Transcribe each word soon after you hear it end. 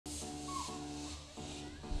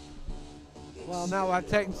Well, now I've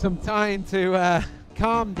taken some time to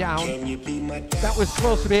calm down. That was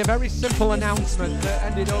supposed to be a very simple announcement that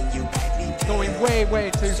ended up going way,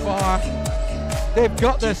 way too far. They've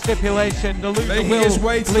got their stipulation. The loser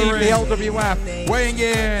will leave the LWF. Weighing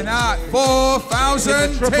in at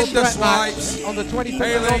 4,000 Tinder swipes. On the 25th of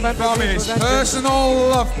Hailing November. from his personal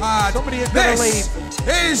love pad. Somebody is going to leave.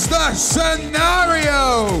 Is the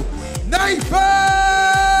scenario. Nathan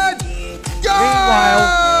Gunn! Meanwhile,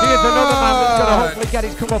 here's another man that's going to hopefully get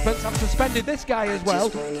his comeuppance. I've suspended this guy as well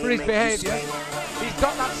for his behaviour. He's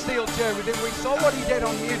got that steel chair with him. We saw what he did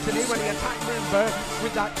on Mutiny when he attacked Moonbear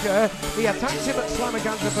with that chair. He attacked him at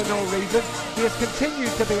Slamaganza for no reason. He has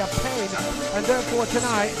continued to be a pain, and therefore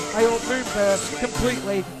tonight I hope Moonbear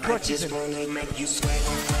completely crushes him. Moonbear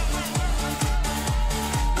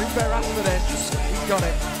asked for this. He's got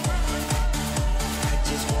it.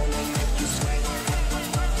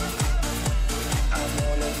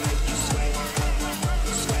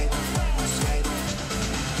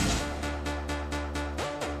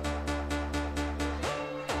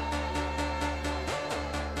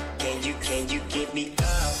 Can you give me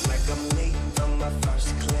up like I'm late from my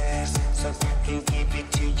first class? So I can give it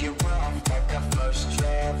to you off like a first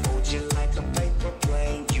draft. Hold you like a paper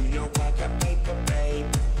plane. You know I got paper, babe.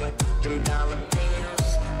 But $3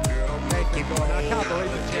 bills, girl, make it go. I can't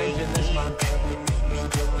believe the change in this man.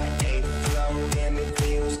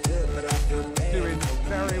 Doing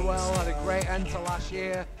very well, had a great end to last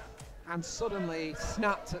year, and suddenly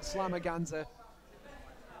snapped at Slamaganza.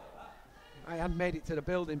 I hadn't made it to the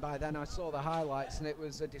building by then. I saw the highlights, and it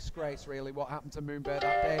was a disgrace, really, what happened to Moonbear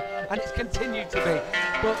that day, and it's continued to be.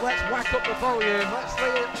 But let's whack up the volume. Let's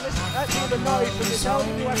hear the noise from this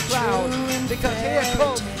LWF crowd, because here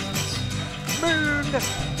comes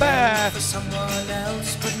Moonbear. For someone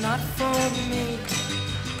else, but not for me.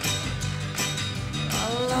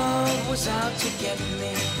 Our love was out to get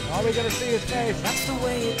me. Are we going to see his face? That's the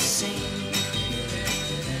way it seemed.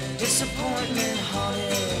 Disappointment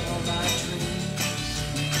haunted all my dreams.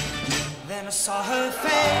 Then I saw her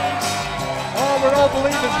face. Oh, we're all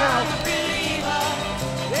believers now.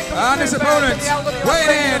 And his opponent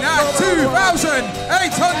weighing in at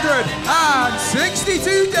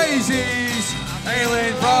 2,862 daisies.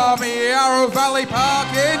 Hailing from Yarrow Valley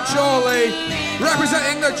Park in Chorley,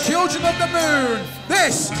 representing the Children of the Moon,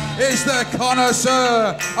 this is the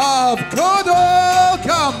connoisseur of good old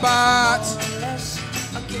combat,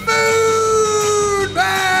 Moonbear!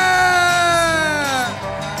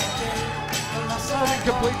 I'm not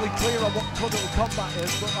completely clear on what cuddle combat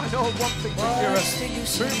is, but I know one thing for sure.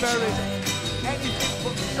 Moonbear is anything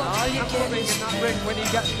but such a running in that ring when he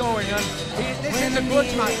gets going, and this is a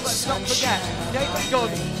grudge match, let's not forget. Nathan Gunn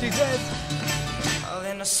deserves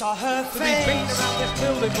Then I saw her to be beaten around this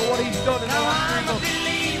building for what he's done in the last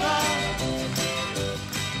 3 months.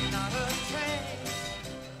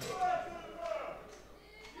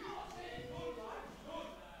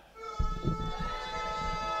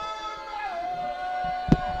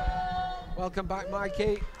 Welcome back,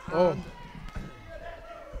 Mikey. Oh.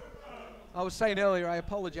 I was saying earlier, I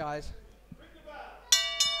apologise.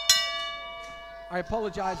 I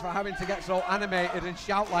apologise for having to get so animated and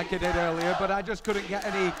shout like I did earlier, but I just couldn't get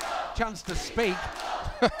any chance to speak.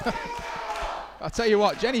 I'll tell you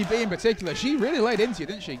what, Jenny B in particular, she really laid into you,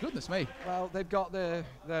 didn't she? Goodness me. Well, they've got their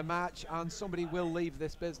match, and somebody will leave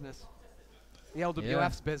this business. The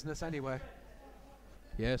LWF's business, anyway.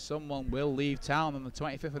 Yeah, someone will leave town on the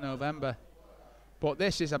 25th of November. But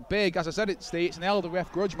this is a big, as I said, it's an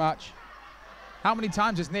LWF grudge match. How many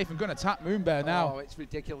times is Nathan Gunn attack Moonbear now? Oh, it's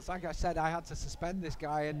ridiculous. Like I said, I had to suspend this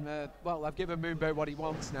guy, and, well, I've given Moonbear what he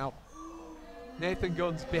wants now. Nathan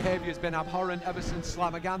Gunn's behaviour has been abhorrent ever since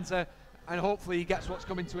Slamaganza, and hopefully he gets what's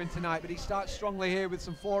coming to him tonight. But he starts strongly here with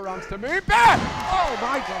some forearms to Moonbear! Oh,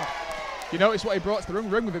 my God! You notice what he brought to the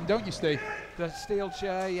ring with him, don't you, Steve? The steel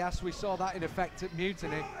chair, yes, we saw that in effect at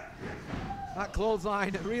Mutiny. That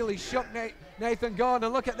clothesline really shook Nathan Gunn,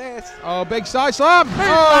 and look at this. Oh, big side slam.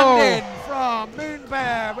 Landing from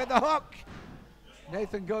Moonbear with the hook.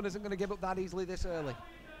 Nathan Gunn isn't going to give up that easily this early.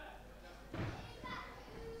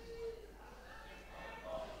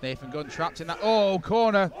 Nathan Gunn trapped in that,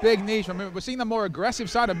 corner. Big knees from Moonbear. We're seeing the more aggressive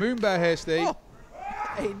side of Moonbear here, Steve. Oh,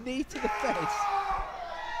 a knee to the face.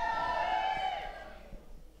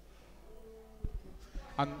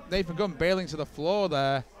 And Nathan Gunn bailing to the floor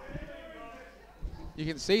there. You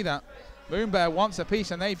can see that. Moonbear wants a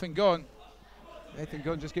piece of Nathan Gunn. Nathan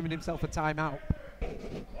Gunn just giving himself a timeout.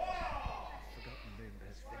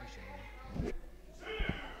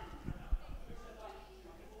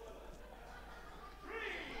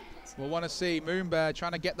 We'll want to see Moonbear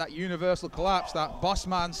trying to get that universal collapse, that boss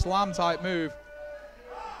man slam type move.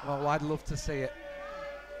 Oh, I'd love to see it.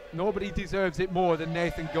 Nobody deserves it more than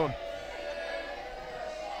Nathan Gunn.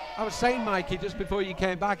 I was saying, Mikey, just before you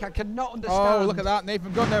came back, I cannot understand. Oh, look at that.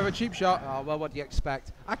 Nathan Gunn there with a cheap shot. Oh, well, what do you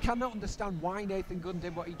expect? I cannot understand why Nathan Gunn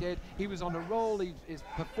did what he did. He was on a roll. His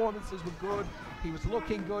performances were good. He was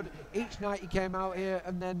looking good. Each night he came out here,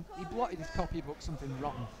 and then he blotted his copybook, something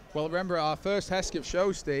rotten. Well, remember our first Hesketh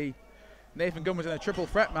show, Steve, Nathan Gunn was in a triple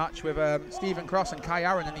threat match with Stephen Cross and Kai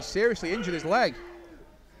Aaron, and he seriously injured his leg.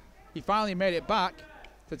 He finally made it back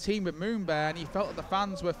to team with Moonbear, and he felt that the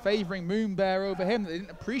fans were favouring Moonbear over him, that they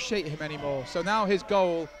didn't appreciate him anymore. So now his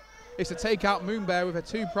goal is to take out Moonbear with a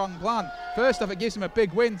two-pronged plan. First off, it gives him a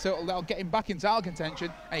big win, so that'll get him back in title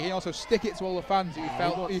contention, and he can also stick it to all the fans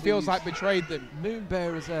who he feels like betrayed them.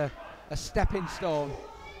 Moonbear is a stepping stone.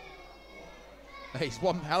 He's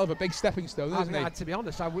one hell of a big stepping stone, isn't he? To be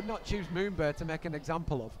honest, I would not choose Moonbear to make an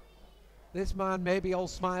example of. This man may be all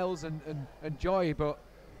smiles and joy, but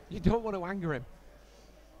you don't want to anger him.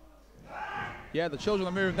 Yeah, the Children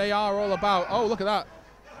of the Moon, they are all about, oh, look at that.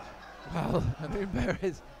 Well, Moonbear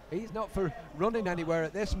he's not for running anywhere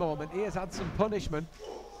at this moment. He has had some punishment.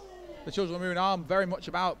 The Children of the Moon are very much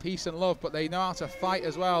about peace and love, but they know how to fight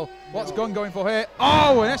as well. What's Gunn going for here?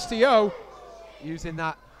 Oh, an STO. Using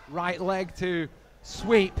that right leg to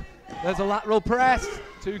sweep. There's a lateral press.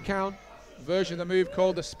 2 count. Version of the move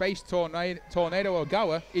called the Space Tornado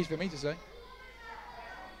Ogawa. Easy for me to say.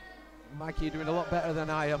 Mikey, you're doing a lot better than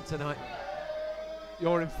I am tonight.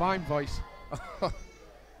 You're in fine voice. My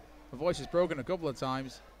voice is broken a couple of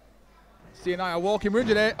times. Steve and I are walking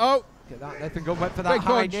wounded here. Oh! Look at that. Nathan Gunn went for that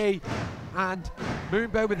high knee. And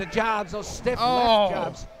Moonbear with the jabs, those stiff left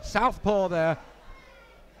jabs. Southpaw there.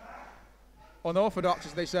 Unorthodox,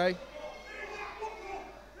 as they say.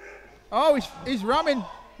 Oh, he's ramming.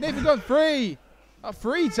 Nathan Gunn 3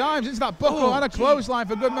 times into that buckle and a clothesline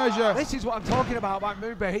for good measure. This is what I'm talking about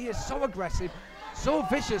Moonbear. He is so aggressive, so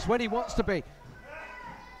vicious when he wants to be.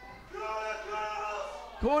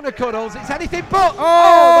 Corner cuddles, it's anything but.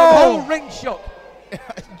 Oh, the whole ring shook.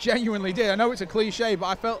 Genuinely did. I know it's a cliche,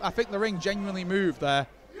 but I think the ring genuinely moved there.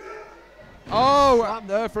 Oh, slam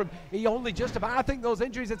there from, he only just about, I think those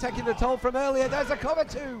injuries are taking the toll from earlier. There's a cover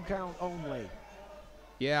 2 count only.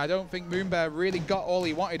 Yeah, I don't think Moonbear really got all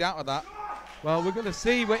he wanted out of that. Well, we're going to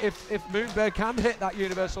see if Moonbear can hit that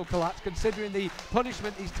universal collapse, considering the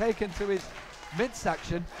punishment he's taken to his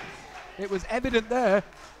midsection. It was evident there.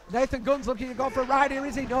 Nathan Gunn's looking to go for a ride here,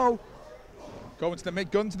 is he? No. Going to the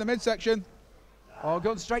Gunn to the midsection. Oh,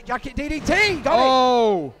 Gunn straight jacket DDT.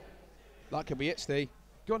 Got it. That could be it, Steve.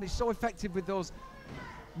 Gunn is so effective with those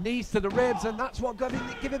knees to the ribs, and that's what going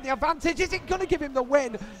to give him the advantage. Is it going to give him the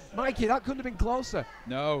win? Mikey, that couldn't have been closer.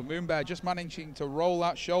 No, Moonbear just managing to roll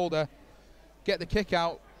that shoulder, get the kick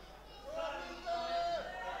out.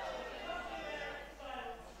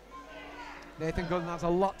 Nathan Gunn has a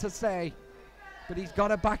lot to say, but he's got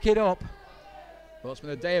to back it up. Well, it's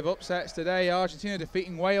been a day of upsets today. Argentina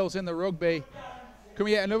defeating Wales in the rugby. Can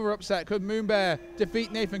we get another upset? Could Moonbear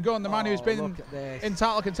defeat Nathan Gunn, the man who's been in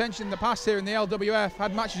title contention in the past here in the LWF,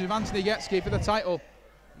 had matches with Anthony Getski for the title?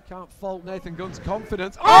 You can't fault Nathan Gunn's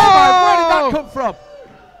confidence. Oh, my, where did that come from?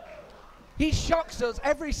 He shocks us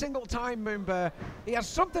every single time, Moonbear. He has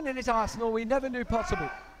something in his arsenal we never knew possible.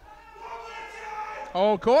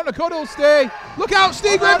 Oh, corner cuddle, Steve. Look out,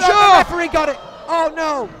 Steve Grimshaw. No, the referee got it. Oh,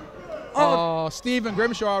 no. Oh, Stephen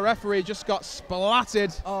Grimshaw, our referee, just got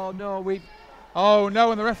splattered. Oh, no, Oh,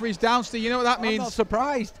 no, and the referee's down, Steve. You know what that means? I'm not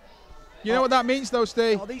surprised. You know what that means, though,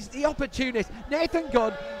 Steve? Oh, the opportunist. Nathan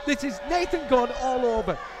Gunn. This is Nathan Gunn all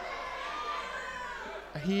over.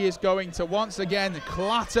 He is going to once again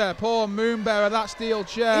clatter poor Moonbear of that steel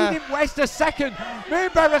chair. He didn't waste a second.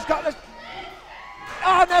 Moonbear has got this.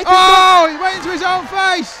 Oh, Nathan Gunn. He went into his own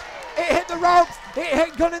face. It hit the ropes. It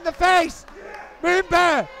hit Gunn in the face.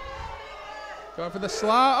 Moonbear. Going for the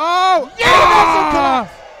slap. Oh! Yeah!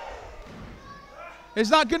 Is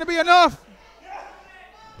that going to be enough?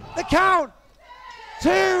 The count.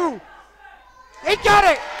 2. He got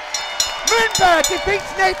it. Moonbear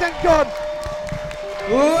defeats Nathan Gunn.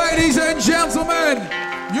 Ladies and gentlemen,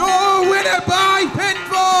 your winner by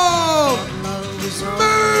pinfall,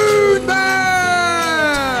 Moonbear!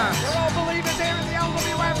 We're all believers here in the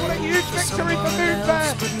LWF. What a huge victory for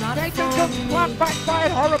Moonbear. Nathan Gunn's plan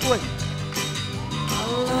backfired horribly.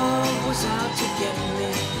 Our love was out to get me.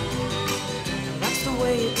 That's the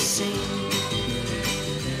way it seemed.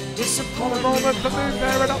 Disappointed moment for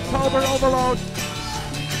Moonbear in October Overload.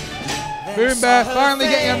 Moonbear finally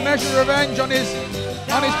getting a measure of revenge on his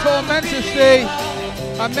tormentor, Steve.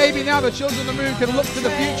 And maybe now the children of the moon can look to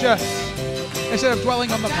the future instead of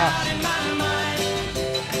dwelling on the past.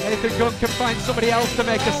 Nathan Gunn can find somebody else to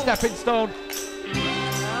make a stepping stone